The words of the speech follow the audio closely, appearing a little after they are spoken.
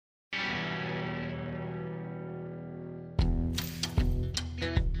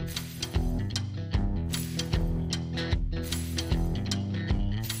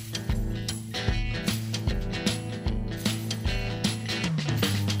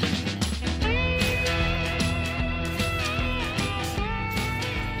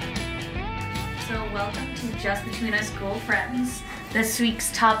Just Between Us Girlfriends. This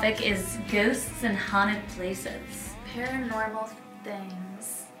week's topic is ghosts and haunted places. Paranormal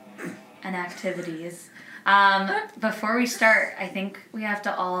things. And activities. Before we start, I think we have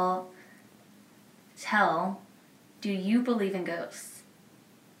to all tell, do you believe in ghosts?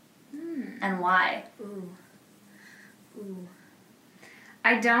 And why? Ooh.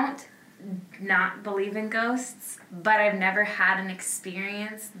 I don't not believe in ghosts, but I've never had an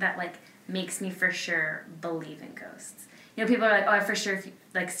experience that, like, makes me for sure believe in ghosts. You know, people are like, oh, I've for sure,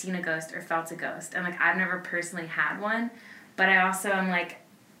 like, seen a ghost or felt a ghost. And, like, I've never personally had one, but I also am like,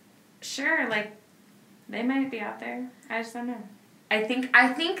 sure, like, they might be out there. I just don't know. I think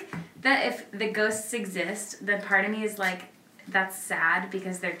that if the ghosts exist, then part of me is like, that's sad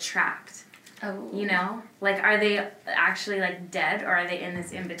because they're trapped. Oh. You know? Like, are they actually, like, dead, or are they in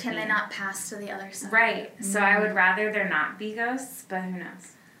this in-between? Can they not pass to the other side? Right. So I would rather there not be ghosts, but who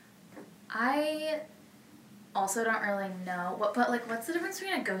knows? I also don't really know. But, like, what's the difference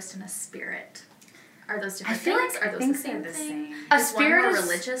between a ghost and a spirit? Are those different I feel things? like Are those the same thing? A Is spirit one more is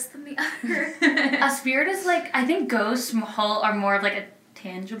religious than the other? A spirit is like, I think ghosts are more of like a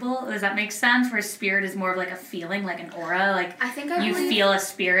tangible. Does that make sense? Where a spirit is more of like a feeling, like an aura. Like, I think you feel a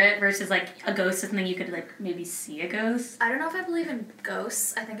spirit versus like a ghost is something you could like maybe see a ghost. I don't know if I believe in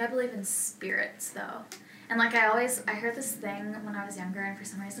ghosts. I think I believe in spirits, though. And, like, I heard this thing when I was younger, and for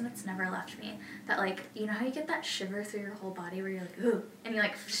some reason it's never left me, that, like, you know how you get that shiver through your whole body where you're like, ooh, and you,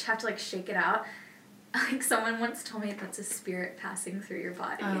 like, have to, like, shake it out? Like, someone once told me that's a spirit passing through your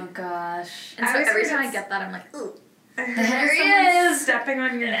body. Oh, gosh. And so every time I get that, I'm like, ooh. There he is! Stepping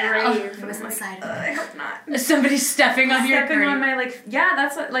on your grave. It was inside of me. I hope not. Somebody's stepping on your Stepping grave. on my, like, yeah,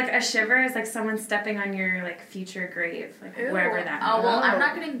 that's what, like, a shiver is like someone stepping on your, like, future grave. Like, Ew. wherever that Oh, well, Oh. I'm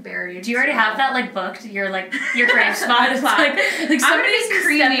not getting buried. Do you already so- have that, like, booked? Your grave spot? It's like somebody's I'm gonna be stepping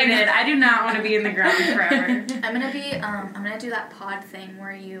cremated. on- I do not want to be in the ground forever. I'm gonna do that pod thing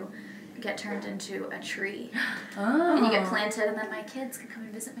where you get turned into a tree. Oh. And you get planted, and then my kids can come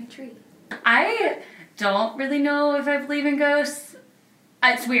and visit my tree. I don't really know if I believe in ghosts.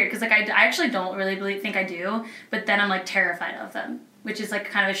 It's weird, because, like, I actually don't really think I do, but then I'm, like, terrified of them, which is, like,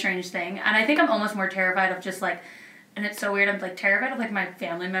 kind of a strange thing. And I think I'm almost more terrified of just, like, and it's so weird, I'm, like, terrified of, like, my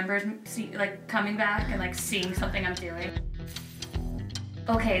family members, coming back and, like, seeing something I'm doing.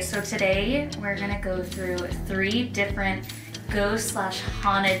 Okay, so today we're gonna go through 3 different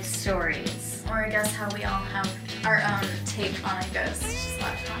ghost/haunted stories. Or I guess how we all have our own take on a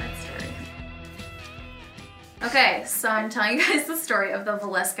ghost/haunted story. Okay, so I'm telling you guys the story of the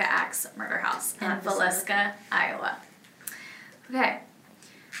Villisca Axe murder house in Villisca, Iowa. Okay,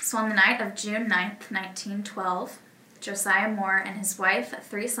 so on the night of June 9th, 1912, Josiah Moore and his wife,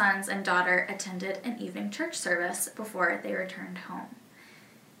 3 sons, and daughter attended an evening church service before they returned home,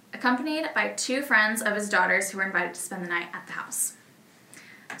 accompanied by 2 friends of his daughters who were invited to spend the night at the house.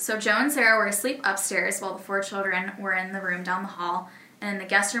 So Joe and Sarah were asleep upstairs while the 4 children were in the room down the hall, and in the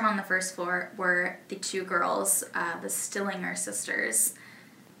guest room on the first floor were the 2 girls, the Stillinger sisters.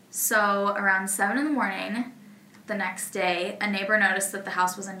 So around 7 in the morning the next day, a neighbor noticed that the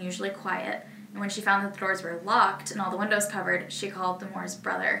house was unusually quiet, and when she found that the doors were locked and all the windows covered, she called the Moore's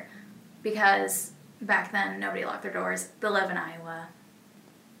brother, because back then nobody locked their doors. They live in Iowa.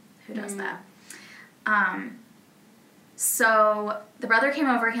 Who does that? So the brother came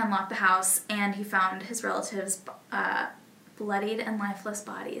over, he unlocked the house, and he found his relatives' bloodied and lifeless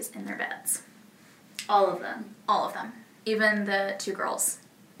bodies in their beds. All of them. All of them. Even the 2 girls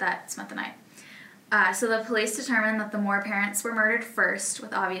that spent the night. So the police determined that the Moore parents were murdered first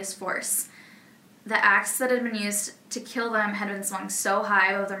with obvious force. The axe that had been used to kill them had been swung so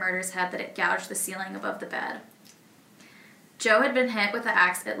high above the murderer's head that it gouged the ceiling above the bed. Joe had been hit with the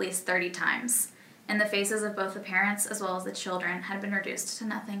axe at least 30 times, and the faces of both the parents as well as the children had been reduced to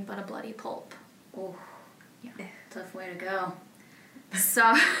nothing but a bloody pulp. Oh, Yeah. tough way to go.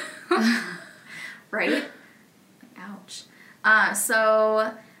 So, right? Ouch.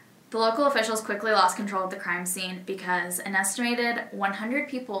 So the local officials quickly lost control of the crime scene because an estimated 100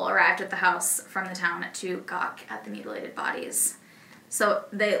 people arrived at the house from the town to gawk at the mutilated bodies. So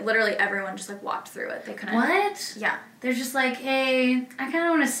everyone just, like, walked through it. They couldn't. What? Yeah. They're just like, hey, I kind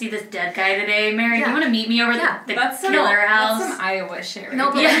of want to see this dead guy today. Mary, do Yeah. you want to meet me over Yeah, the That's killer house? That's some Iowa shit right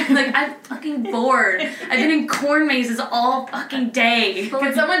No, but Yeah, like, I'm fucking bored. I've been in corn mazes all fucking day. But, Can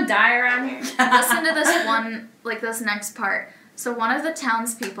like, someone die around here? listen to this one, like, this next part. So one of the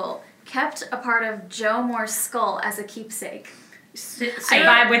townspeople kept a part of Joe Moore's skull as a keepsake. Same. I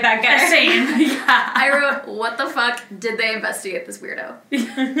vibe with that guy. Same. Yeah. I wrote, what the fuck did they investigate this weirdo?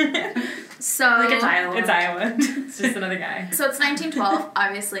 So, Like it's Iowa. It's Iowa. It's just another guy. So it's 1912.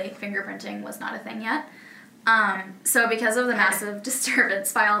 Obviously, fingerprinting was not a thing yet. So because of the massive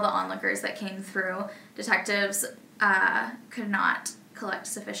disturbance by all the onlookers that came through, detectives could not collect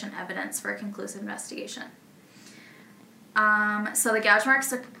sufficient evidence for a conclusive investigation. So the gouge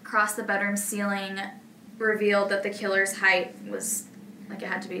marks across the bedroom ceiling revealed that the killer's height was, like, he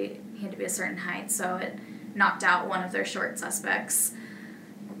had to be a certain height, so it knocked out one of their short suspects.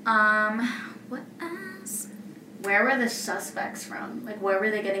 What else? Where were the suspects from? Like, where were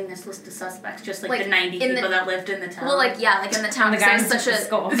they getting this list of suspects? Just like the 90 in people that lived in the town? Well, like in the town. And the guy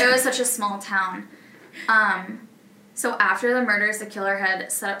It was such a small town. So after the murders, the killer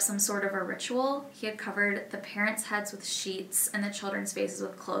had set up some sort of a ritual. He had covered the parents' heads with sheets and the children's faces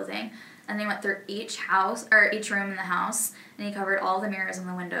with clothing. And they went through each room in the house, and he covered all the mirrors and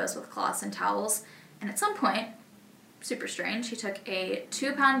the windows with cloths and towels. And at some point, super strange, he took a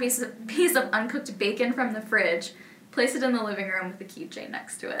 2-pound piece of uncooked bacon from the fridge, placed it in the living room with a keychain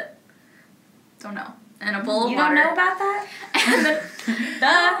next to it. Don't know. And a bowl of water. You don't know about that? And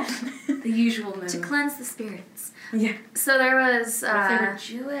then the usual move. to cleanse the spirits. Yeah. So there was... What if they were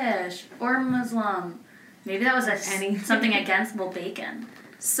Jewish or Muslim? Maybe that was something against bacon.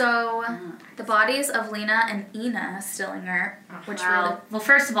 So, the bodies of Lena and Ina Stillinger, which were well,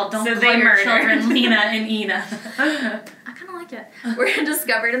 first of all, don't So call they your murdered. children Lena and Ina. I kind of like it, were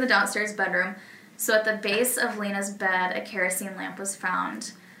discovered in the downstairs bedroom. So at the base of Lena's bed, a kerosene lamp was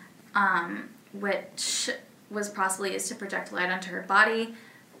found, which was possibly used to project light onto her body.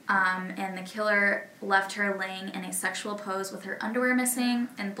 And the killer left her laying in a sexual pose with her underwear missing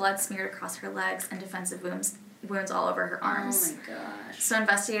and blood smeared across her legs and defensive wounds all over her arms. Oh my gosh. So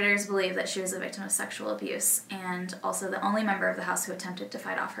investigators believe that she was a victim of sexual abuse and also the only member of the house who attempted to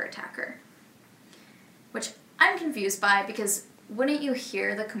fight off her attacker. Which I'm confused by, because wouldn't you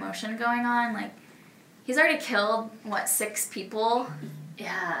hear the commotion going on? Like, he's already killed, 6 people?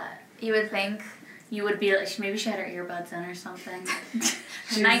 Yeah. You would think. You would be like, maybe she had her earbuds in or something.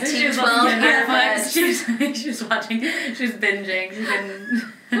 1912 earbuds. She was watching, she was binging. She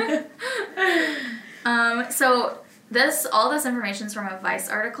didn't. So all this information is from a Vice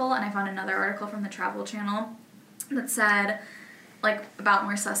article, and I found another article from the Travel Channel that said, about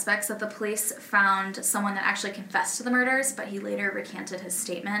more suspects, that the police found someone that actually confessed to the murders, but he later recanted his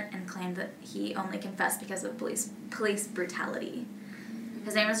statement and claimed that he only confessed because of police brutality.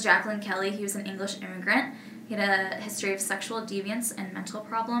 His name was Jacqueline Kelly. He was an English immigrant. He had a history of sexual deviance and mental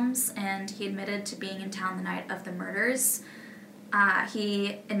problems, and he admitted to being in town the night of the murders.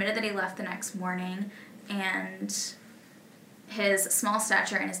 He admitted that he left the next morning, and his small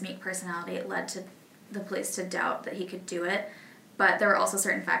stature and his meek personality led to the police to doubt that he could do it. But there were also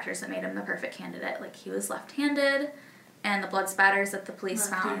certain factors that made him the perfect candidate. Like, he was left-handed, and the blood spatters that the police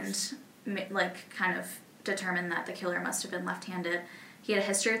found, kind of determined that the killer must have been left-handed. He had a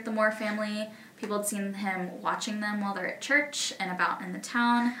history with the Moore family. People had seen him watching them while they're at church and about in the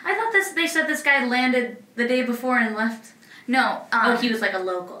town. I thought they said this guy landed the day before and left. No. He was like a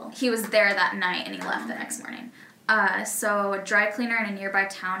local. He was there that night, and he left the next morning. So a dry cleaner in a nearby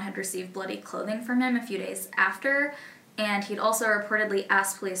town had received bloody clothing from him a few days after, and he'd also reportedly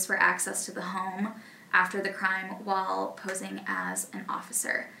asked police for access to the home after the crime while posing as an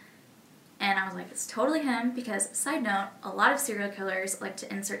officer. And I was like, it's totally him, because, side note, a lot of serial killers like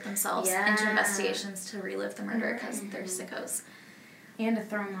to insert themselves into investigations to relive the murder because they're sickos. And to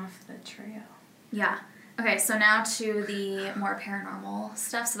throw him off the trail. Yeah. Okay, so now to the more paranormal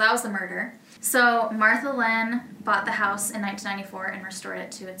stuff. So that was the murder. So Martha Lynn bought the house in 1994 and restored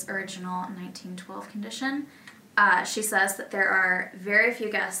it to its original 1912 condition. She says that there are very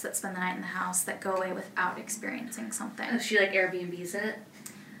few guests that spend the night in the house that go away without experiencing something. Oh, she Airbnbs it?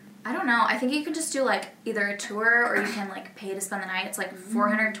 I don't know. I think you can just do either a tour or you can pay to spend the night. It's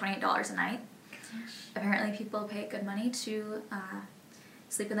 $428 a night. Apparently people pay good money to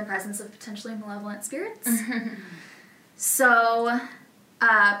sleep in the presence of potentially malevolent spirits. So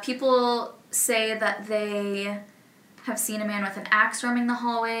people say that they have seen a man with an axe roaming the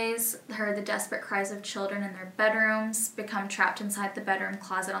hallways, heard the desperate cries of children in their bedrooms, become trapped inside the bedroom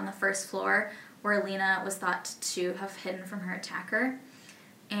closet on the first floor where Lena was thought to have hidden from her attacker.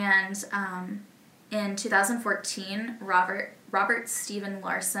 And in 2014, Robert Stephen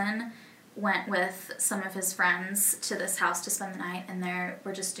Larson went with some of his friends to this house to spend the night, and they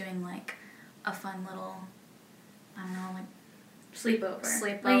were just doing a fun little, I don't know,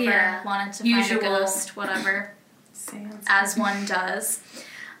 sleepover. Yeah. Wanted to Usual. find a ghost, whatever, as one does.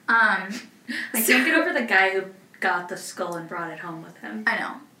 I can't get over the guy who got the skull and brought it home with him. I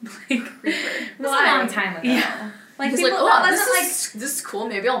know. It was a long time ago. Yeah. Like, He's people, like, oh, that this wasn't is cool.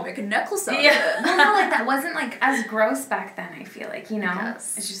 Maybe I'll make a necklace out of Yeah. it. well, no, like, that wasn't, like, as gross back then, I feel like, you know?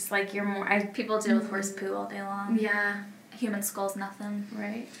 Yes. It's just, like, you're more, People deal with horse poo all day long. Yeah. Human skull's nothing.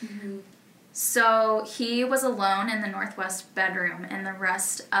 right? So he was alone in the northwest bedroom, and the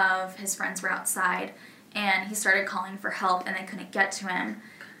rest of his friends were outside. And he started calling for help, and they couldn't get to him.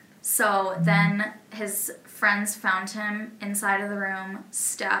 So then his friends found him inside of the room,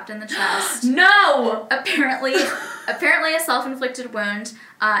 stabbed in the chest. No! apparently a self-inflicted wound,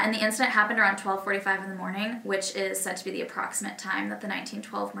 and the incident happened around 12:45 in the morning, which is said to be the approximate time that the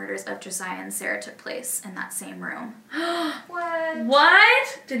 1912 murders of Josiah and Sarah took place in that same room. What?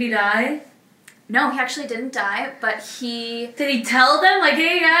 What? Did he die? No, he actually didn't die, but he Did he tell them, like,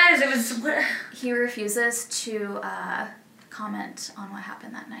 hey guys, it was... refuses to comment on what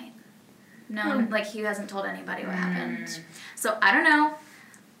happened that night. No, like, he hasn't told anybody what happened. So I don't know.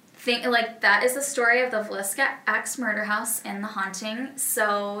 That is the story of the Villisca Axe Murder House and the haunting.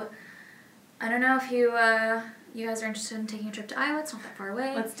 So I don't know if you guys are interested in taking a trip to Iowa. It's not that far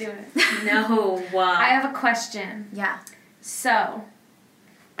away. Let's do it. No. I have a question. Yeah. So,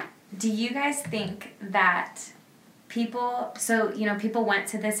 do you guys think that people went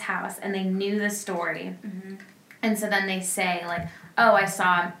to this house and they knew the story, and so then they say, like, oh, I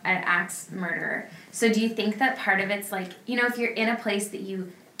saw an axe murderer. So do you think that part of it's, like, you know, if you're in a place that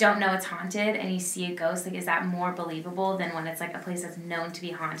you don't know it's haunted and you see a ghost, like, is that more believable than when it's, like, a place that's known to be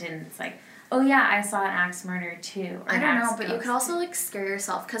haunted and it's like, oh, yeah, I saw an axe murderer too. Or I don't know, axe but ghost. you could also, like, scare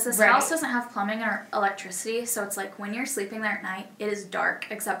yourself, because this Right. house doesn't have plumbing or electricity, so it's like when you're sleeping there at night, it is dark,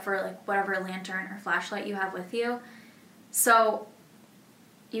 except for, like, whatever lantern or flashlight you have with you. So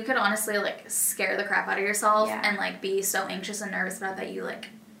you could honestly, like, scare the crap out of yourself and, like, be so anxious and nervous about that you, like,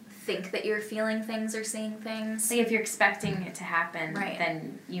 think that you're feeling things or seeing things. Like, if you're expecting it to happen, Right.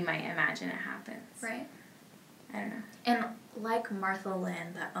 then you might imagine it happens. Right. I don't know. And like Martha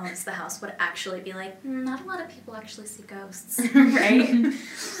Lynn, that owns the house, would actually be like, not a lot of people actually see ghosts. Right?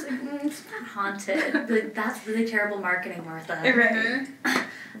 It's like, it's not haunted. Like, that's really terrible marketing, Martha. Right.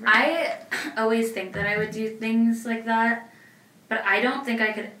 I always think that I would do things like that, but I don't think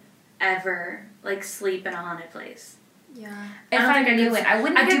I could ever, like, sleep in a haunted place. Yeah. If I don't I think knew could, it, I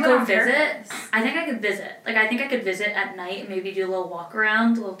wouldn't I do could it go on visit. purpose. I think I could visit. Like, I think I could visit at night and maybe do a little walk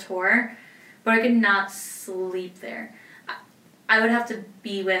around, a little tour, but I could not sleep there. I would have to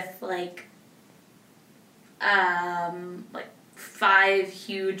be with, like 5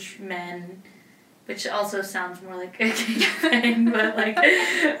 huge men, which also sounds more like a gay thing, but like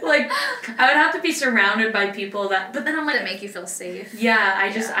I would have to be surrounded by people that, but then I'm like, That make you feel safe. yeah, I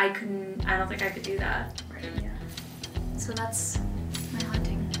don't think I could do that. Right. Yeah. So that's my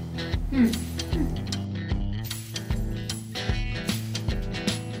haunting.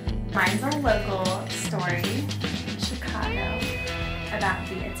 Mine's a local story in Chicago about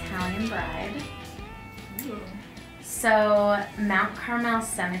the Italian bride. Ooh. So Mount Carmel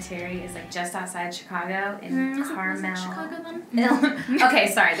Cemetery is, like, just outside Chicago in Is it Carmel. Chicago then?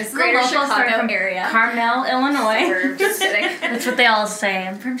 Okay, sorry. This is Greater a local story Chicago from area. Carmel, Illinois. Suburb, just kidding. That's what they all say.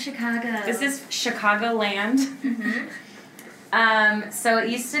 I'm from Chicago. This is Chicagoland. So it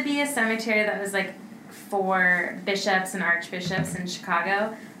used to be a cemetery that was, like, for bishops and archbishops in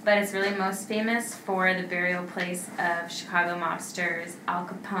Chicago, but it's really most famous for the burial place of Chicago mobsters Al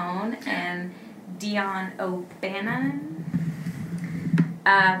Capone and Dion O'Bannon.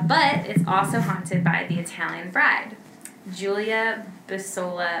 But it's also haunted by the Italian bride, Julia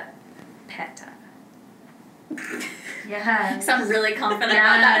Bisola Petta. Yeah. You sound really confident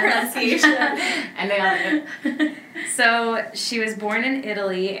about that pronunciation. I nailed it. So she was born in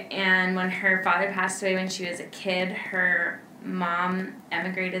Italy, and when her father passed away when she was a kid, her mom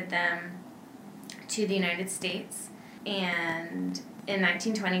emigrated them to the United States. And in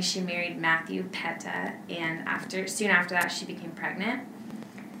 1920, she married Matthew Petta, and soon after that, she became pregnant.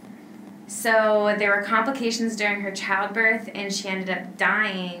 So there were complications during her childbirth, and she ended up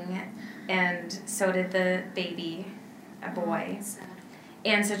dying, and so did the baby, a boy. Sad.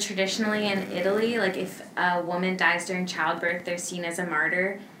 And so traditionally in Italy, like, if a woman dies during childbirth, they're seen as a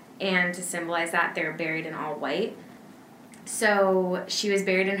martyr, and to symbolize that, they're buried in all white. So she was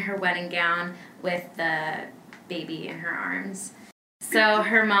buried in her wedding gown with the baby in her arms. So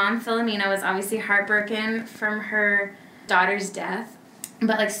her mom, Philomena, was obviously heartbroken from her daughter's death,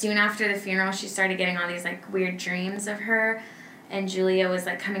 but, like, soon after the funeral, she started getting all these, like, weird dreams of her. And Julia was,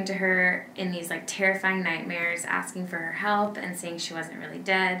 like, coming to her in these, like, terrifying nightmares, asking for her help and saying she wasn't really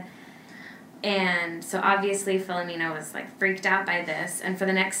dead. And so obviously Philomena was like freaked out by this, and for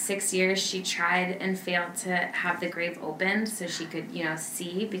the next 6 years she tried and failed to have the grave opened so she could, you know,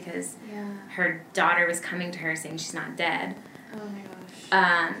 see, because her daughter was coming to her saying she's not dead. Oh my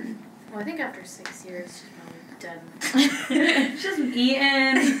gosh. Well, I think after 6 years she's probably dead. Just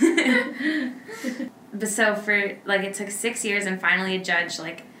eating. But so for like it took 6 years, and finally a judge,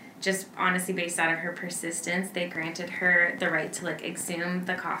 like, just honestly based out of her persistence, they granted her the right to like exhume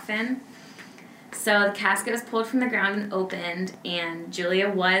the coffin. So the casket was pulled from the ground and opened, and Julia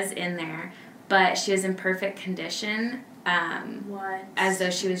was in there, but she was in perfect condition. What? As though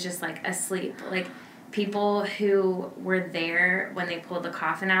she was just like asleep. Like, people who were there when they pulled the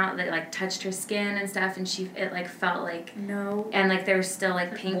coffin out, they like touched her skin and stuff, and it like felt like No. and like there was still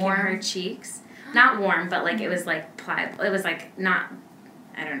like pink Warm? in her cheeks. Not warm, but like it was like pliable. It was like not,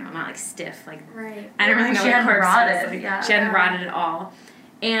 I don't know, not like stiff. Like, Right. I don't really know She what hadn't corpse rotted, was like. yeah. She hadn't rotted at all.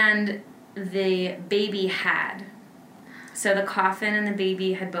 And the baby had. So the coffin and the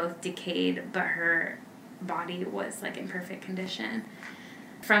baby had both decayed, but her body was like in perfect condition.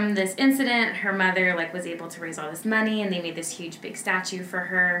 From this incident, her mother like was able to raise all this money, and they made this huge big statue for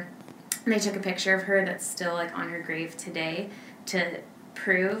her. And they took a picture of her that's still like on her grave today to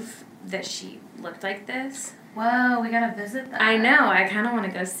prove that she looked like this. Whoa, we gotta visit that. I know, I kind of want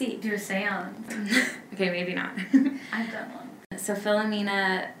to go see. Do a seance. Okay, maybe not. I've done one. So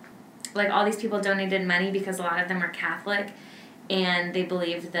Philomena, like, all these people donated money because a lot of them were Catholic, and they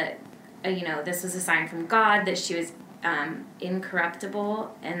believed that, you know, this was a sign from God that she was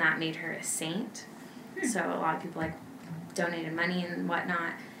incorruptible, and that made her a saint. So a lot of people, like, donated money and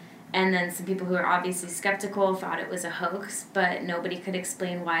whatnot. And then some people who were obviously skeptical thought it was a hoax, but nobody could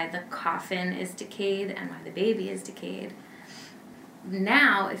explain why the coffin is decayed and why the baby is decayed.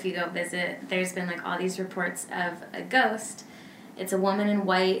 Now, if you go visit, there's been, like, all these reports of a ghost. It's a woman in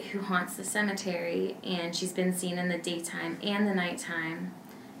white who haunts the cemetery, and she's been seen in the daytime and the nighttime.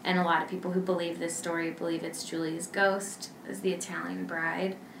 And a lot of people who believe this story believe it's Julia's ghost as the Italian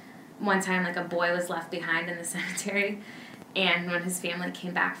bride. One time, like, a boy was left behind in the cemetery, and when his family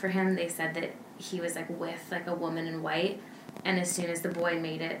came back for him, they said that he was, like, with, like, a woman in white, and as soon as the boy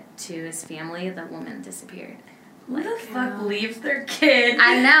made it to his family, the woman disappeared. Who the fuck leaves their kid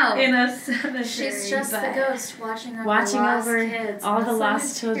I know. in a cemetery? She's just the ghost watching over Watching lost over kids all in the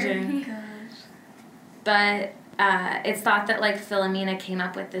lost cemetery. children. Gosh. But it's thought that, like, Philomena came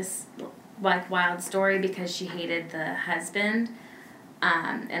up with this, like, wild story because she hated the husband,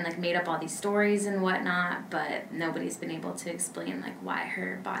 and, like, made up all these stories and whatnot, but nobody's been able to explain, like, why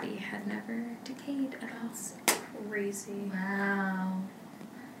her body had never decayed at all. That's crazy. Wow.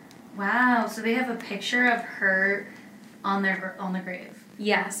 Wow. So they have a picture of her on the grave.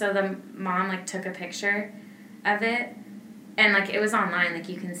 Yeah, so the mom, like, took a picture of it, and, like, it was online, like,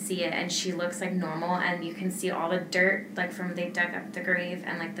 you can see it, and she looks, like, normal, and you can see all the dirt, like, from they dug up the grave,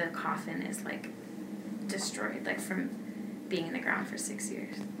 and, like, the coffin is, like, destroyed, like, from being in the ground for 6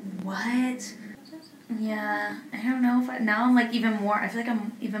 years. What? Yeah. I don't know if now I'm, like, even more, I feel like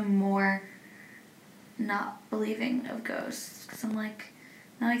I'm even more not believing of ghosts. Because I'm, like,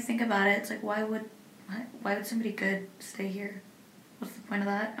 now I think about it, it's like, why would somebody good stay here? What's the point of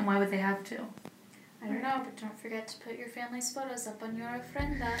that? And why would they have to? I don't know, but don't forget to put your family's photos up on your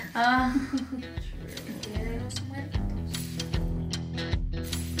ofrenda. Dia de los Muertos.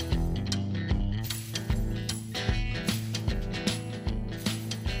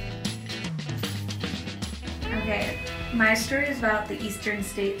 Okay, my story is about the Eastern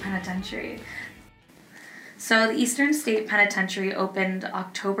State Penitentiary. So the Eastern State Penitentiary opened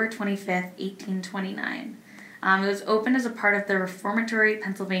October 25th, 1829. It was opened as a part of the Reformatory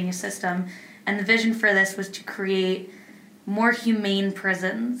Pennsylvania system, and the vision for this was to create more humane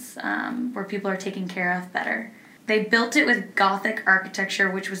prisons where people are taken care of better. They built it with Gothic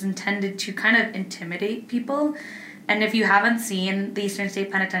architecture, which was intended to kind of intimidate people. And if you haven't seen the Eastern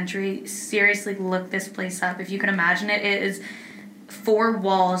State Penitentiary, seriously look this place up. If you can imagine it, it is 4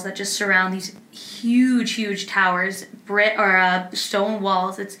 walls that just surround these huge towers, stone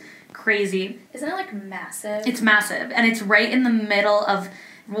walls. It's crazy. Isn't it like massive? It's massive, and it's right in the middle of,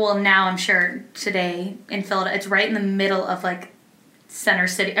 well, now I'm sure today in Philadelphia, it's right in the middle of, like, center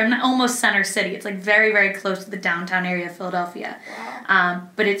city, or almost center city. It's, like, very close to the downtown area of Philadelphia. Wow.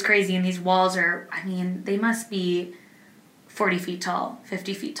 But it's crazy, and these walls are, I mean, they must be 40 feet tall,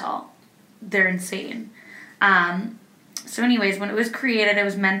 50 feet tall. They're insane. So anyways, when it was created, it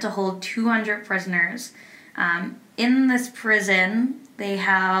was meant to hold 200 prisoners. In this prison, they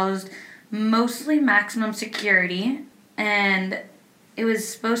housed mostly maximum security, and it was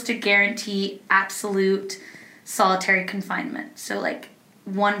supposed to guarantee absolute solitary confinement. So, like,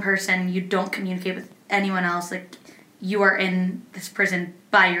 one person. You don't communicate with anyone else. Like, you are in this prison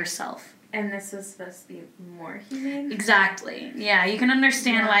by yourself. And this was supposed to be more humane? Exactly. Yeah, you can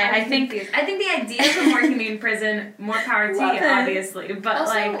understand why. I think the idea of a more humane prison, more power to you, obviously. But,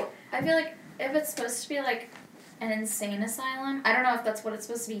 also, like... I feel like if it's supposed to be, like, an insane asylum, I don't know if that's what it's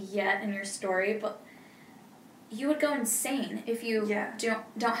supposed to be yet in your story, but you would go insane if you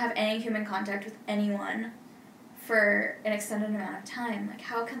don't have any human contact with anyone for an extended amount of time. Like,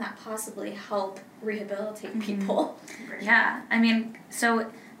 how can that possibly help rehabilitate people? Yeah, I mean, so,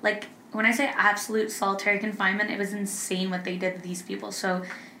 like, when I say absolute solitary confinement, it was insane what they did to these people. So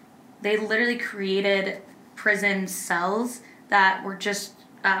they literally created prison cells that were just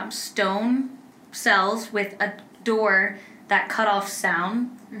stone cells with a door that cut off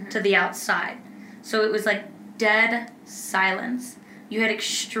sound to the outside. So it was like dead silence. You had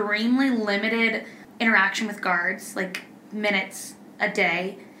extremely limited interaction with guards, like minutes a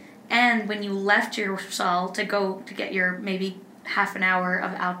day. And when you left your cell to go to get your maybe half an hour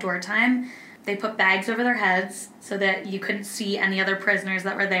of outdoor time, they put bags over their heads so that you couldn't see any other prisoners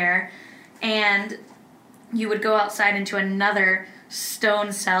that were there. And you would go outside into another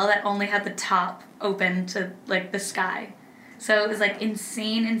stone cell that only had the top open to, like, the sky. So it was, like,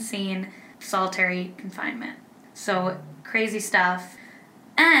 insane solitary confinement. So crazy stuff.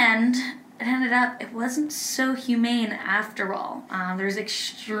 And it ended up, it wasn't so humane after all. There was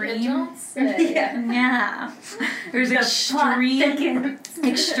extreme... Don't say. Yeah. There was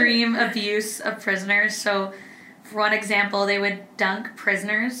extreme abuse of prisoners. So, for one example, they would dunk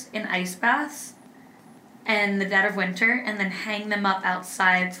prisoners in ice baths in the dead of winter and then hang them up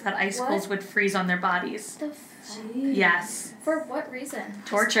outside so that icicles would freeze on their bodies. The fuck? Yes. For what reason?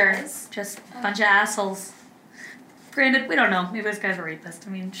 Torture. Just a bunch of assholes. Granted, we don't know. Maybe this guy's a rapist. I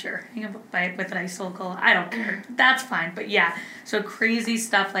mean, sure. Hang up with an icicle. I don't care. That's fine. But yeah, so crazy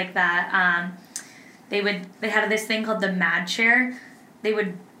stuff like that. They had this thing called the mad chair. They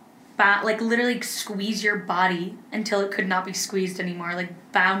would literally squeeze your body until it could not be squeezed anymore. Like,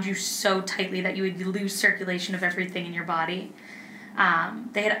 bound you so tightly that you would lose circulation of everything in your body.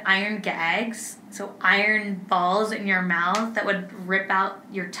 They had iron gags, so iron balls in your mouth that would rip out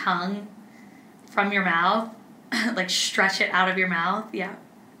your tongue from your mouth. Like, stretch it out of your mouth. Yeah.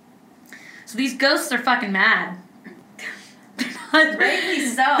 So these ghosts are fucking mad. Rightly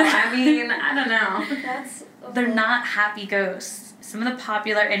so. I mean, I don't know. They're not happy ghosts. Some of the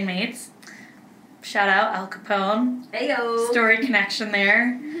popular inmates, shout out Al Capone. Heyo. Story connection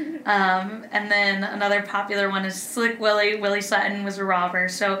there. And then another popular one is Slick Willie. Willie Sutton was a robber.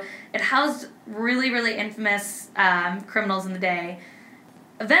 So it housed really infamous criminals in the day.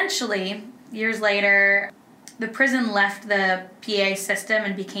 Eventually, years later, the prison left the PA system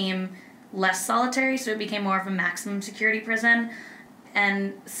and became less solitary, so it became more of a maximum security prison,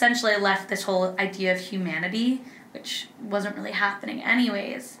 and essentially left this whole idea of humanity, which wasn't really happening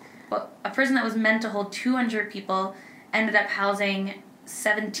anyways. But a prison that was meant to hold 200 people ended up housing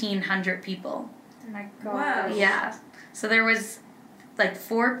 1,700 people. Oh my god. Yeah. So there was like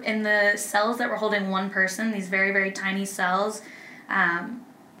 4 in the cells that were holding one person, these very tiny cells,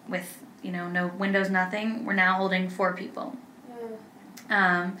 with, no windows, nothing. We're now holding 4 people.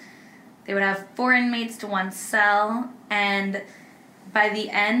 They would have 4 inmates to one cell, and by the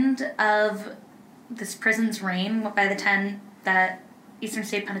end of this prison's reign, by the time that Eastern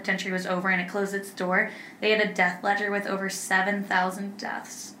State Penitentiary was over and it closed its door, they had a death ledger with over 7,000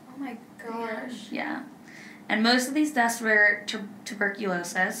 deaths. Oh my gosh. Yeah. And most of these deaths were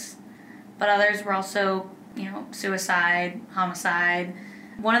tuberculosis, but others were also, suicide, homicide.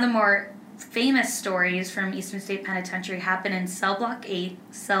 One of the more famous stories from Eastern State Penitentiary happened in Cell Block 8,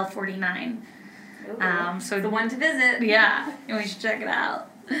 Cell 49. So the one to visit. Yeah, and we should check it out.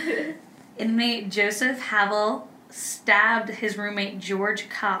 Inmate Joseph Havel stabbed his roommate George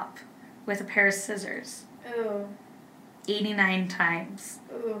Kopp with a pair of scissors. Ooh. 89 times.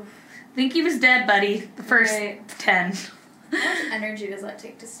 Ooh. Think he was dead, buddy. The first 10. How much energy does that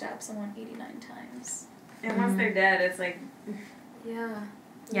take to stab someone 89 times? And once they're dead, it's like... Yeah.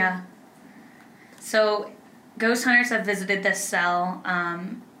 Yeah. So, ghost hunters have visited this cell,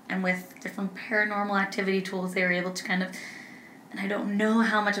 and with different paranormal activity tools, they were able to kind of, and I don't know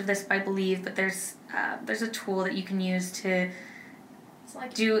how much of this I believe, but there's a tool that you can use to It's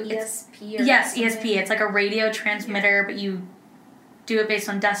like do ESP or yes, something. ESP. It's like a radio transmitter, but you do it based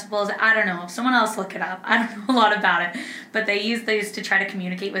on decibels. I don't know. Someone else look it up. I don't know a lot about it, but they use these to try to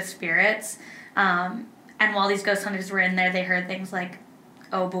communicate with spirits. And while these ghost hunters were in there, they heard things like,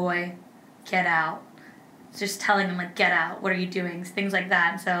 "Oh boy, get out." Just telling them, like, get out, what are you doing? Things like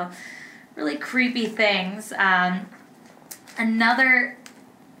that. So, really creepy things. Another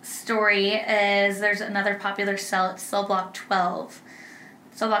story is there's another popular cell. It's cell block 12.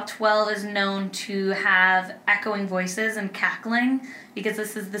 Cell block 12 is known to have echoing voices and cackling because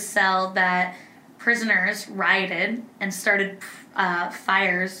this is the cell that prisoners rioted and started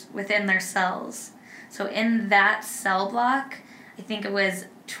fires within their cells. So in that cell block, I think it was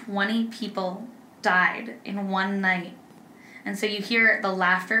 20 people died in one night. And so you hear the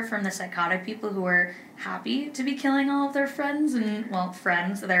laughter from the psychotic people who were happy to be killing all of their friends and, well,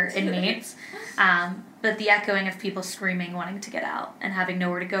 friends, their inmates. But the echoing of people screaming, wanting to get out and having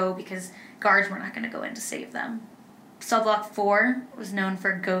nowhere to go because guards were not going to go in to save them. Cell block 4 was known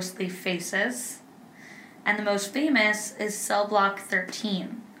for ghostly faces. And the most famous is cell block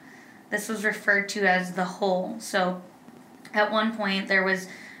 13. This was referred to as the hole. So at one point there was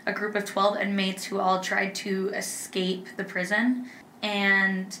a group of 12 inmates who all tried to escape the prison,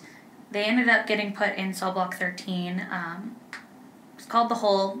 and they ended up getting put in cell block 13. It's called the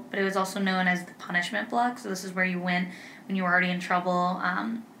hole, but it was also known as the punishment block. So this is where you went when you were already in trouble.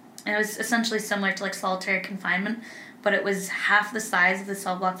 And it was essentially similar to like solitary confinement, but it was half the size of the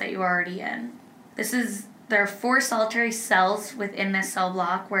cell block that you were already in. There are 4 solitary cells within this cell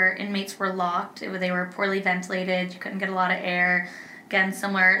block where inmates were locked. They were poorly ventilated. You couldn't get a lot of air. Again,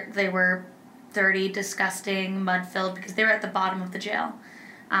 somewhere they were dirty, disgusting, mud-filled because they were at the bottom of the jail.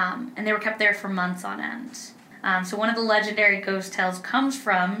 And they were kept there for months on end. So one of the legendary ghost tales comes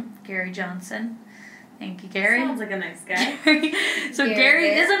from Gary Johnson. Thank you, Gary. Sounds like a nice guy. So Gary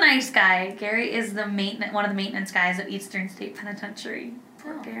is a nice guy. Gary is one of the maintenance guys at Eastern State Penitentiary.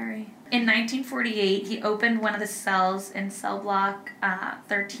 Poor Gary. In 1948, he opened one of the cells in cell block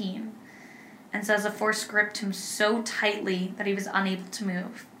 13. And says a force gripped him so tightly that he was unable to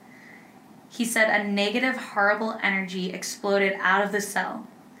move. He said a negative, horrible energy exploded out of the cell.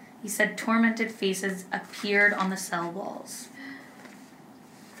 He said tormented faces appeared on the cell walls.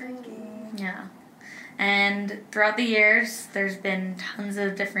 Freaky. Yeah. And throughout the years, there's been tons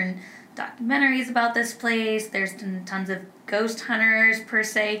of different documentaries about this place. There's been tons of ghost hunters, per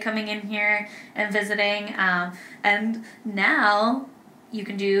se, coming in here and visiting. And now you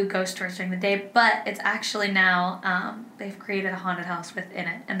can do ghost tours during the day, but it's actually now, they've created a haunted house within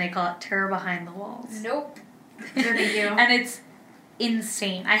it, and they call it Terror Behind the Walls. Nope. No, thank you. And it's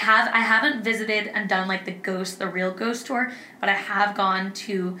insane. I haven't visited and done like the real ghost tour, but I have gone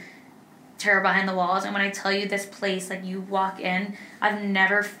to Terror Behind the Walls, and when I tell you this place, like you walk in, I've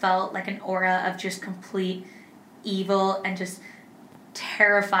never felt like an aura of just complete evil and just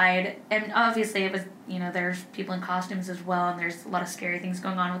terrified. And obviously it was, there's people in costumes as well, and there's a lot of scary things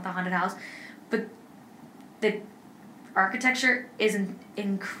going on with the haunted house, but the architecture is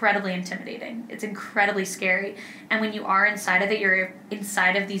incredibly intimidating. It's incredibly scary, and when you are inside of it, you're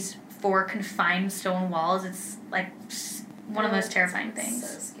inside of these 4 confined stone walls. It's like one of the most terrifying things.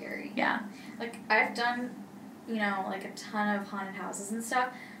 So scary. Yeah. Like, I've done, like a ton of haunted houses and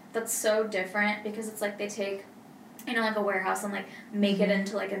stuff. That's so different because it's like they take, like a warehouse and like make it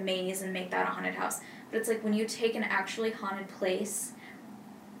into like a maze and make that a haunted house. But it's like when you take an actually haunted place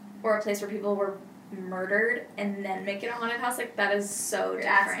or a place where people were murdered and then make it a haunted house, like that is so different.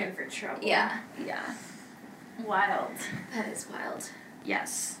 Asking for trouble. Yeah. Yeah. Wild. That is wild.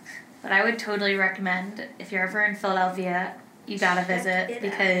 Yes. But I would totally recommend, if you're ever in Philadelphia, you gotta visit,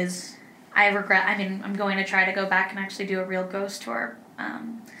 because I'm going to try to go back and actually do a real ghost tour.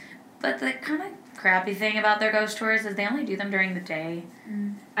 But the kind of crappy thing about their ghost tours is they only do them during the day.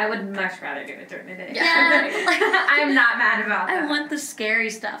 I would much rather do it during the day. Yeah. I'm not mad about that. I want the scary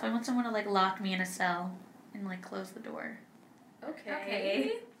stuff. I want someone to like lock me in a cell and like close the door.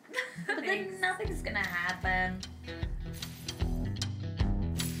 Okay. But then nothing's gonna happen.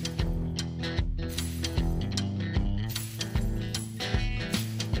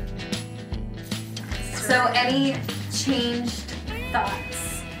 So, any changed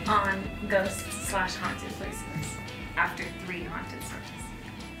thoughts on ghosts/haunted places after 3 haunted stories?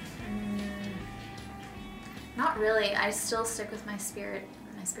 Not really. I still stick with my spirit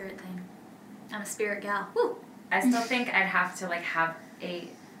thing. I'm a spirit gal. Woo! I still think I'd have to have a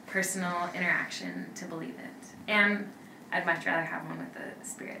personal interaction to believe it, and I'd much rather have one with a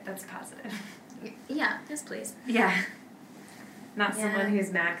spirit that's positive. Yeah, yes, please. Yeah. Not Yeah. someone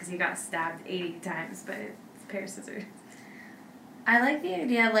who's mad because he got stabbed 80 times by a pair of scissors. I like the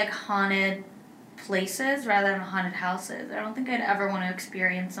idea of haunted places rather than haunted houses. I don't think I'd ever want to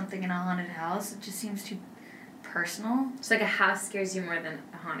experience something in a haunted house. It just seems too personal. So a house scares you more than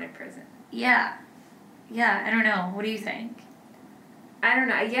a haunted prison. Yeah. Yeah, I don't know. What do you think? I don't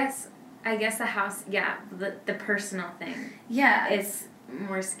know. I guess the house, yeah, the personal thing. Yeah. It's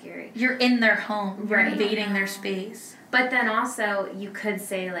more scary. You're in their home. You're Right. invading their space. But then also, you could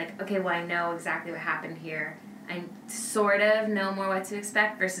say, like, okay, well, I know exactly what happened here. I sort of know more what to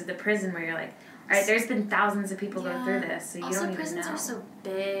expect versus the prison where you're like, all right, there's been thousands of people go through this, so you also, don't even prisons know. are so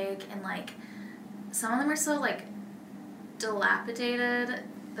big, and, like, some of them are so, like, dilapidated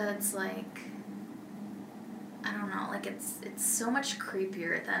that it's, like, I don't know, like, it's so much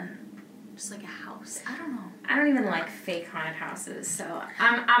creepier than just, like, a house. I don't know. I don't even like fake haunted houses, so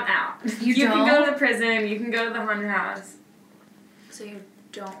I'm out. You can go don't? to the prison, you can go to the haunted house. So you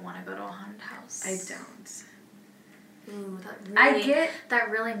don't want to go to a haunted house? I don't. Ooh, that I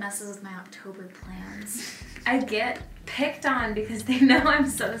really messes with my October plans. get picked on because they know I'm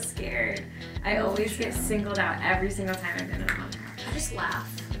so scared. I always get singled out every single time I've been in a haunted house. I just laugh.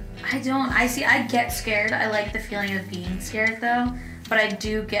 I don't. I get scared. I like the feeling of being scared though, but I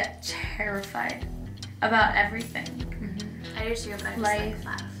do get terrified about everything. I do too, but I just Life. like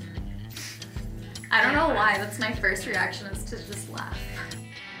laugh. I don't know why. That's my first reaction is to just laugh.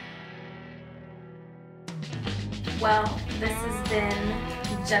 Well, this has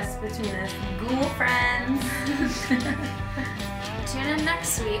been Just Between Us Ghoul Friends. Tune in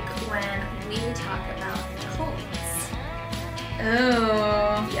next week when we talk about cults.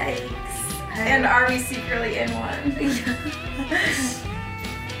 Oh. Yikes. And are we secretly in one?